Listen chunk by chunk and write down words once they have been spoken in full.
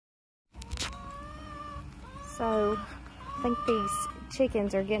So I think these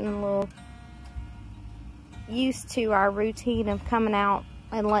chickens are getting a little used to our routine of coming out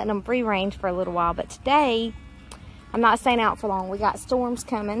and letting them free range for a little while. But today, I'm not staying out for long. We got storms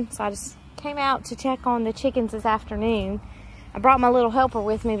coming, so I just came out to check on the chickens this afternoon. I brought my little helper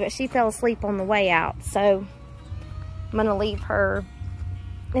with me, but she fell asleep on the way out, so I'm gonna leave her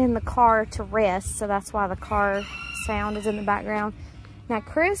in the car to rest, so that's why the car sound is in the background. Now,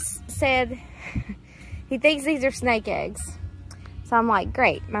 Chris said he thinks these are snake eggs. So I'm like,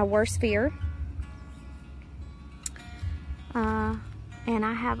 great, my worst fear. And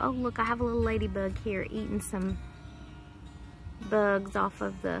I have, oh look, I have a little ladybug here eating some bugs off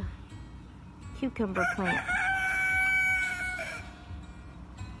of the cucumber plant.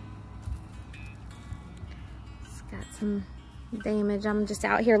 It's got some damage. I'm just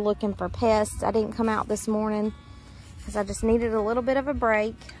out here looking for pests. I didn't come out this morning because I just needed a little bit of a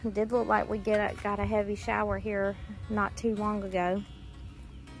break. It did look like we got a heavy shower here not too long ago.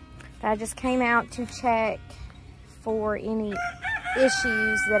 But I just came out to check for any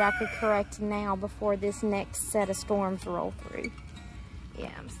issues that I could correct now before this next set of storms roll through. Yeah,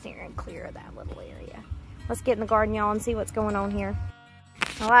 I'm steering clear of that little area. Let's get in the garden, y'all, and see what's going on here.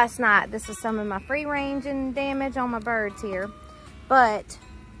 Now, last night, this was some of my free range and damage on my birds here. But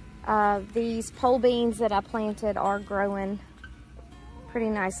these pole beans that I planted are growing pretty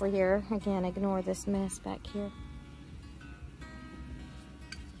nicely here. Again, ignore this mess back here.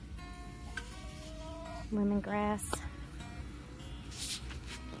 Lemongrass.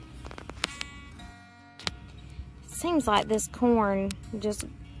 Seems like this corn just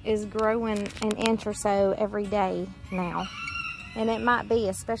is growing an inch or so every day now. And it might be,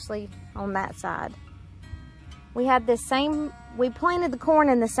 especially on that side. We had this same, we planted the corn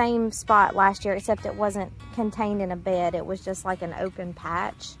in the same spot last year, except it wasn't contained in a bed. It was just like an open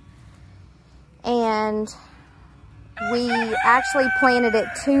patch. And we actually planted it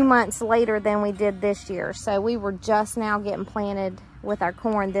 2 months later than we did this year. So we were just now getting planted with our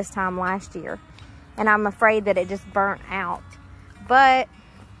corn this time last year. And I'm afraid that it just burnt out. But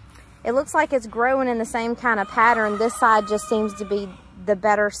it looks like it's growing in the same kind of pattern. This side just seems to be the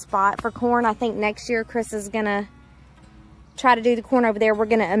better spot for corn. I think next year Chris is gonna try to do the corn over there. We're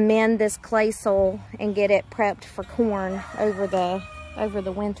gonna amend this clay soil and get it prepped for corn over the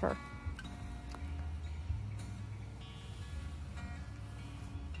winter.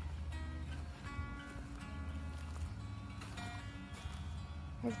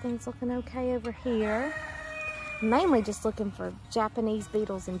 Everything's looking okay over here. I'm mainly just looking for Japanese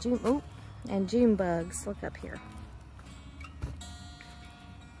beetles and June bugs. Look up here.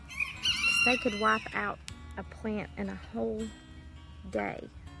 They could wipe out a plant in a whole day.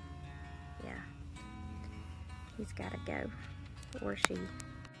 Yeah. He's gotta go. Or she.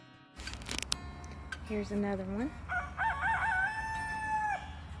 Here's another one.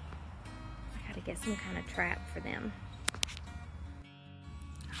 I gotta get some kind of trap for them.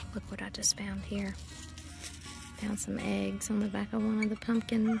 Look what I just found here. Found some eggs on the back of one of the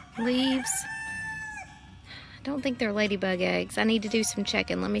pumpkin leaves. I don't think they're ladybug eggs. I need to do some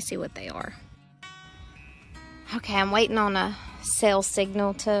checking. Let me see what they are. Okay, I'm waiting on a cell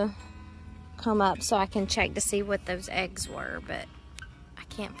signal to come up so I can check to see what those eggs were, but I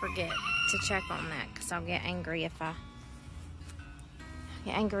can't forget to check on that because I'll get angry if I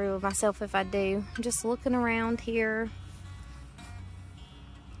get angry with myself if I do. I'm just looking around here.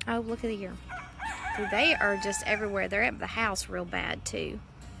 Oh, look at here. See, they are just everywhere. They're at the house real bad, too.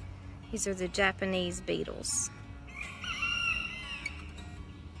 These are the Japanese beetles.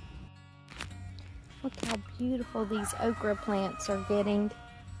 Look how beautiful these okra plants are getting.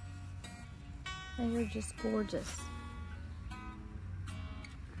 They are just gorgeous.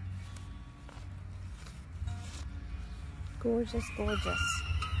 Gorgeous, gorgeous.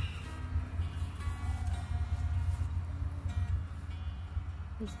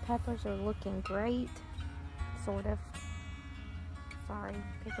 These peppers are looking great, sort of. Sorry,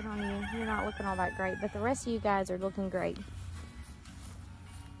 picking on you. You're not looking all that great, but the rest of you guys are looking great.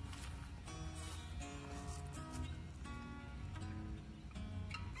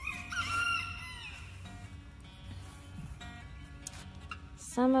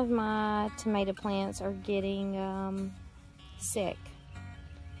 Some of my tomato plants are getting sick.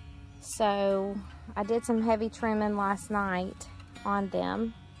 So I did some heavy trimming last night on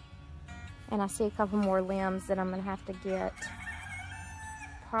them, and I see a couple more limbs that I'm gonna have to get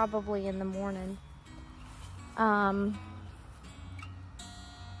probably in the morning.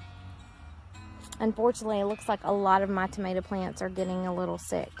 Unfortunately, it looks like a lot of my tomato plants are getting a little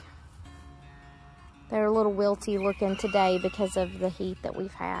sick. They're a little wilty looking today because of the heat that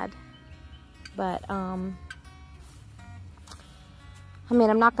we've had, but I mean,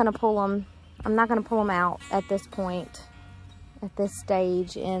 I'm not going to pull them out at this point, at this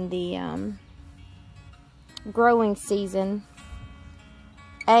stage in the growing season.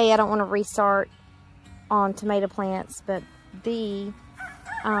 A, I don't want to restart on tomato plants, but B,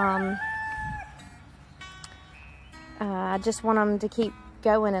 I just want them to keep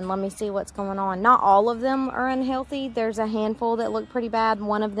going and let me see what's going on. Not all of them are unhealthy. There's a handful that look pretty bad,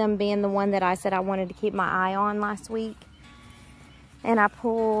 one of them being the one that I said I wanted to keep my eye on last week. And I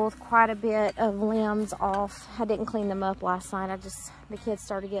pulled quite a bit of limbs off. I didn't clean them up last night. The kids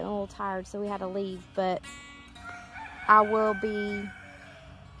started getting a little tired, so we had to leave. But I will be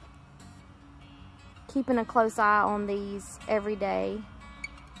keeping a close eye on these every day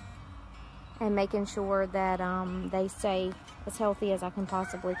and making sure that they stay as healthy as I can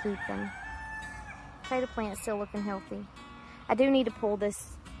possibly keep them. Potato plant's still looking healthy. I do need to pull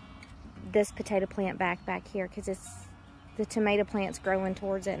this potato plant back here because the tomato plant's growing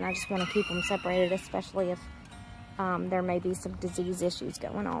towards it, and I just want to keep them separated, especially if there may be some disease issues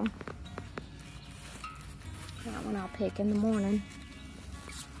going on. That one I'll pick in the morning.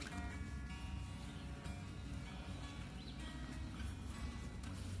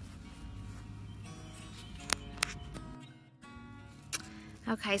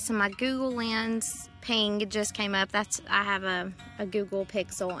 Okay, so my Google Lens ping just came up. I have a Google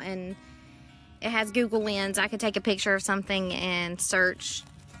Pixel, and it has Google Lens. I could take a picture of something and search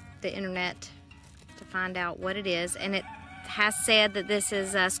the internet to find out what it is. And it has said that this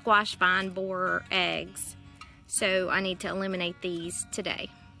is squash vine borer eggs. So I need to eliminate these today.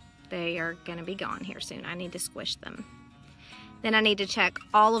 They are going to be gone here soon. I need to squish them. Then I need to check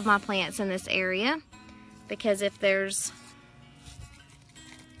all of my plants in this area, because if there's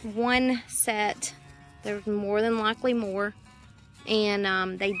one set, there's more than likely more.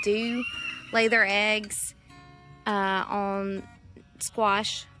 And they do lay their eggs on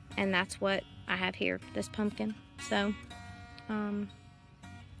squash, and that's what I have here, this pumpkin. So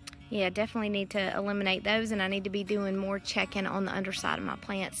yeah, definitely need to eliminate those, and I need to be doing more checking on the underside of my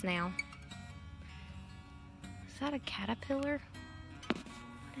plants now. Is that a caterpillar?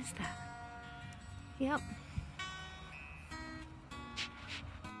 What is that? Yep.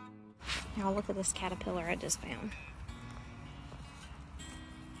 Now look at this caterpillar I just found.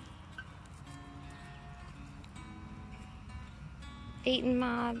 Eating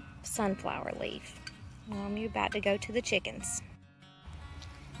my sunflower leaf. Well, you're about to go to the chickens.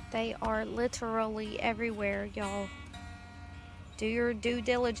 They are literally everywhere, y'all. Do your due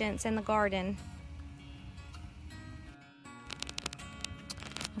diligence in the garden.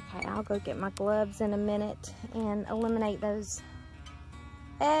 Okay, I'll go get my gloves in a minute and eliminate those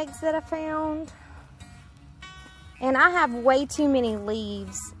eggs that I found. And I have way too many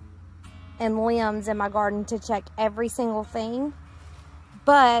leaves and limbs in my garden to check every single thing.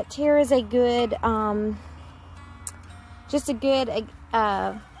 But here is a good, just a good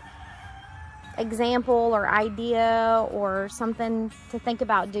example or idea or something to think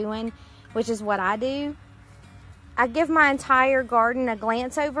about doing, which is what I do. I give my entire garden a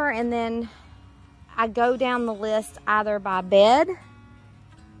glance over, and then I go down the list either by bed.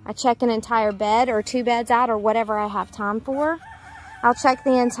 I check an entire bed or 2 beds out or whatever I have time for. I'll check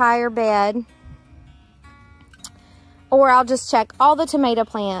the entire bed. Or I'll just check all the tomato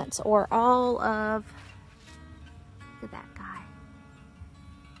plants or all of, look at that guy.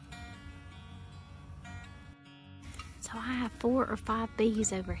 So I have 4 or 5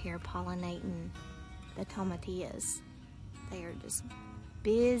 bees over here pollinating the tomatillas. They are just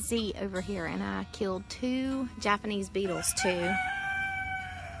busy over here, and I killed 2 Japanese beetles too.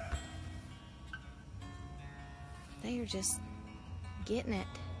 They are just getting it.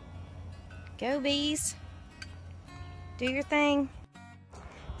 Go bees. Do your thing.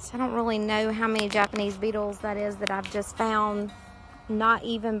 So I don't really know how many Japanese beetles that is that I've just found, not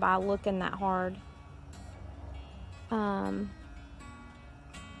even by looking that hard.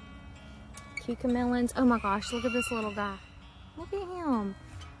 Cucamelons. Oh my gosh, look at this little guy. Look at him.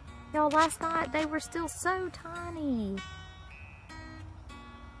 Y'all, last night they were still so tiny.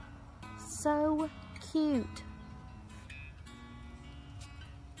 So cute.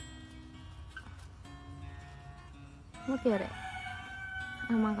 Look at it.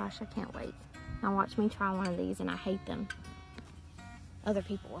 Oh my gosh, I can't wait. Now watch me try one of these, and I hate them. Other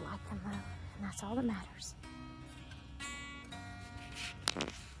people will like them though, and that's all that matters.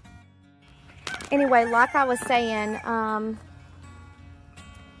 Anyway, like I was saying,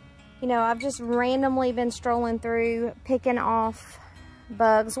 you know, I've just randomly been strolling through, picking off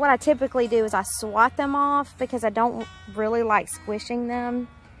bugs. What I typically do is I swat them off because I don't really like squishing them.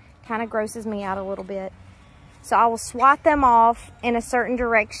 Kind of grosses me out a little bit. So I will swat them off in a certain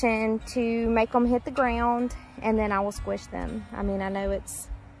direction to make them hit the ground, and then I will squish them. I mean, I know it's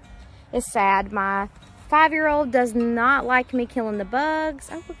sad. My 5-year-old does not like me killing the bugs.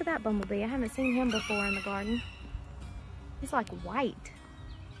 Oh, look at that bumblebee. I haven't seen him before in the garden. He's like white.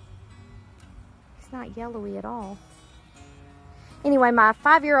 He's not yellowy at all. Anyway, my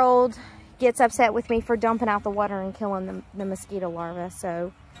 5-year-old gets upset with me for dumping out the water and killing the mosquito larvae.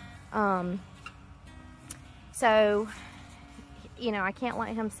 So, you know, I can't let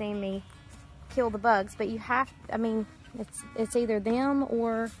him see me kill the bugs, but you have, I mean, it's either them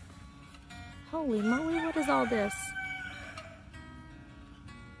or, holy moly, what is all this?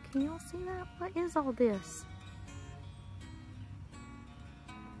 Can y'all see that? What is all this?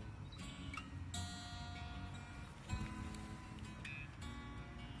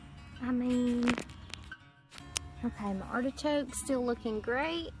 I mean, okay, my artichoke's still looking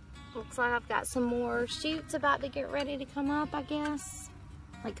great. Looks like I've got some more shoots about to get ready to come up, I guess.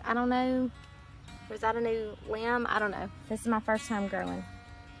 Like, I don't know. Or is that a new limb? I don't know. This is my first time growing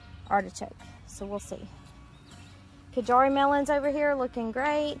artichoke, so we'll see. Kajari melons over here looking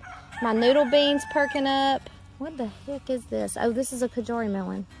great. My noodle beans perking up. What the heck is this? Oh, this is a Kajari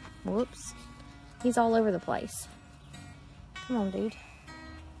melon. Whoops. He's all over the place. Come on, dude.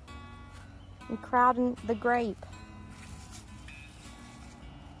 I'm crowding the grape.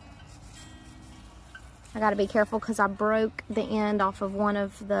 I gotta be careful because I broke the end off of one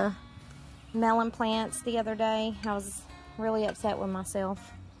of the melon plants the other day. I was really upset with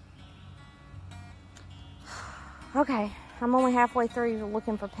myself. Okay, I'm only halfway through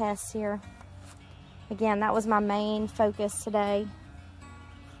looking for pests here. Again, that was my main focus today.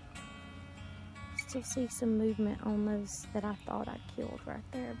 Still see some movement on those that I thought I killed right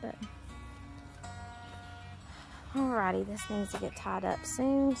there, but alrighty, this needs to get tied up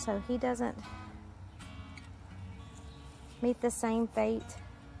soon so he doesn't meet the same fate.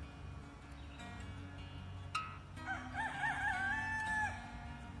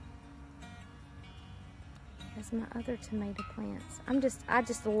 As my other tomato plants. I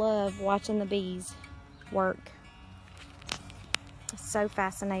just love watching the bees work. It's so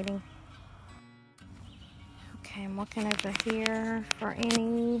fascinating. Okay, I'm looking over here for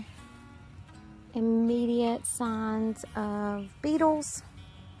any immediate signs of beetles.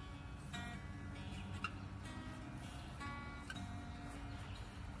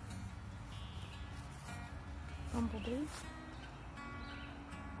 Bumblebee.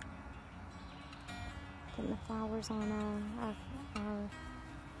 Getting the flowers on our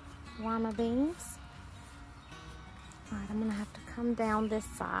lima beans. Alright, I'm gonna have to come down this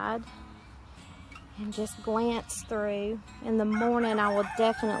side and just glance through. In the morning, I will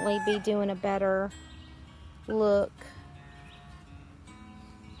definitely be doing a better look.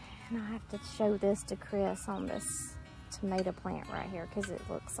 And I have to show this to Chris on this tomato plant right here because it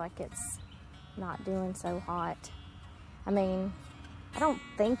looks like it's not doing so hot. I mean, I don't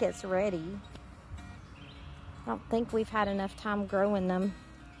think it's ready. I don't think we've had enough time growing them.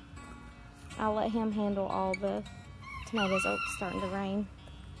 I'll let him handle all the tomatoes. Oh, it's starting to rain.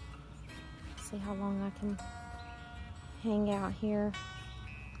 See how long I can hang out here.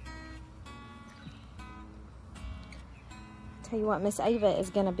 Tell you what, Miss Ava is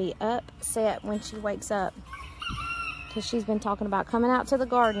gonna be upset when she wakes up because she's been talking about coming out to the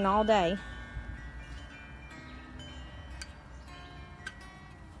garden all day.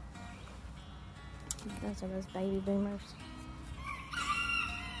 Those are those baby boomers.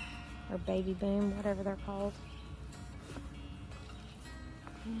 Or baby boom, whatever they're called.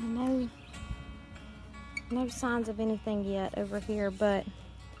 And no signs of anything yet over here, but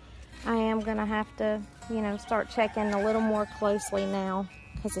I am gonna have to, you know, start checking a little more closely now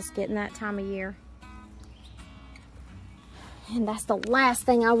because it's getting that time of year. And that's the last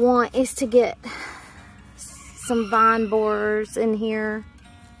thing I want is to get some vine borers in here.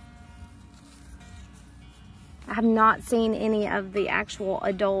 I have not seen any of the actual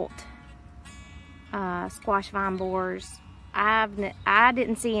adult squash vine borers. I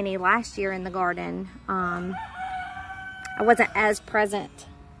didn't see any last year in the garden. I wasn't as present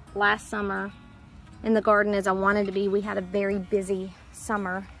last summer in the garden as I wanted to be. We had a very busy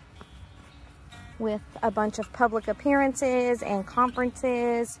summer with a bunch of public appearances and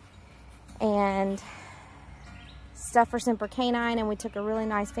conferences and stuff for Semper Canine, and we took a really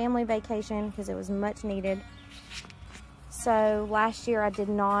nice family vacation because it was much needed. So last year I did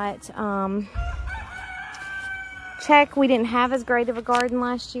not check. We didn't have as great of a garden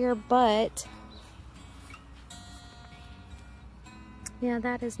last year, but yeah,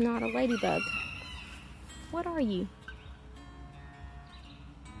 that is not a ladybug. What are you?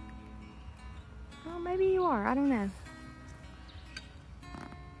 Oh, maybe you are. I don't know.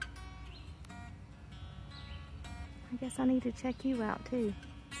 I guess I need to check you out too.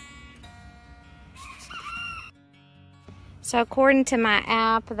 So according to my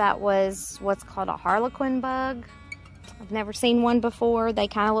app, that was what's called a harlequin bug. I've never seen one before. They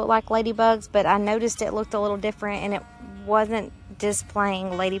kind of look like ladybugs, but I noticed it looked a little different and it wasn't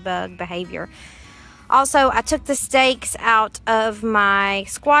displaying ladybug behavior. Also, I took the stakes out of my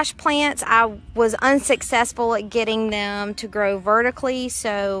squash plants. I was unsuccessful at getting them to grow vertically,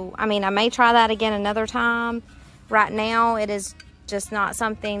 so I mean, I may try that again another time. Right now, it is just not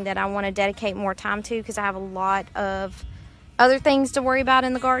something that I want to dedicate more time to because I have a lot of other things to worry about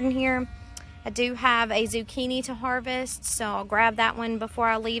in the garden here. I do have a zucchini to harvest, so I'll grab that one before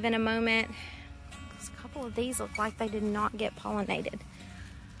I leave in a moment. A couple of these look like they did not get pollinated.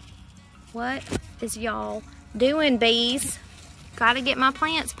 What is y'all doing, bees? Gotta get my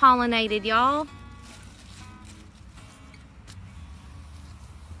plants pollinated, y'all.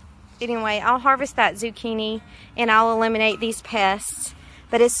 Anyway, I'll harvest that zucchini and I'll eliminate these pests.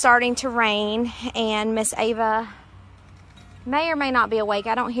 But it's starting to rain and Miss Ava may or may not be awake.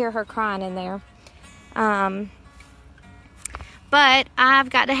 I don't hear her crying in there. But I've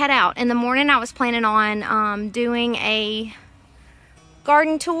got to head out. In the morning, I was planning on doing a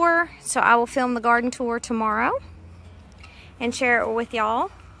garden tour. So I will film the garden tour tomorrow and share it with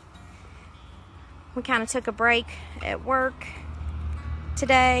y'all. We kind of took a break at work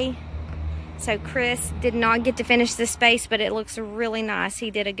today. So Chris did not get to finish this space, but it looks really nice. He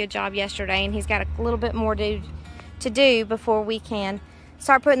did a good job yesterday, and he's got a little bit more to do before we can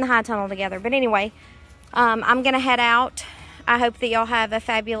start putting the high tunnel together. But anyway, I'm gonna head out. I hope that y'all have a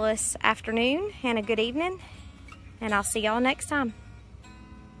fabulous afternoon and a good evening, and I'll see y'all next time.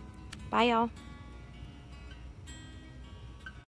 Bye, y'all.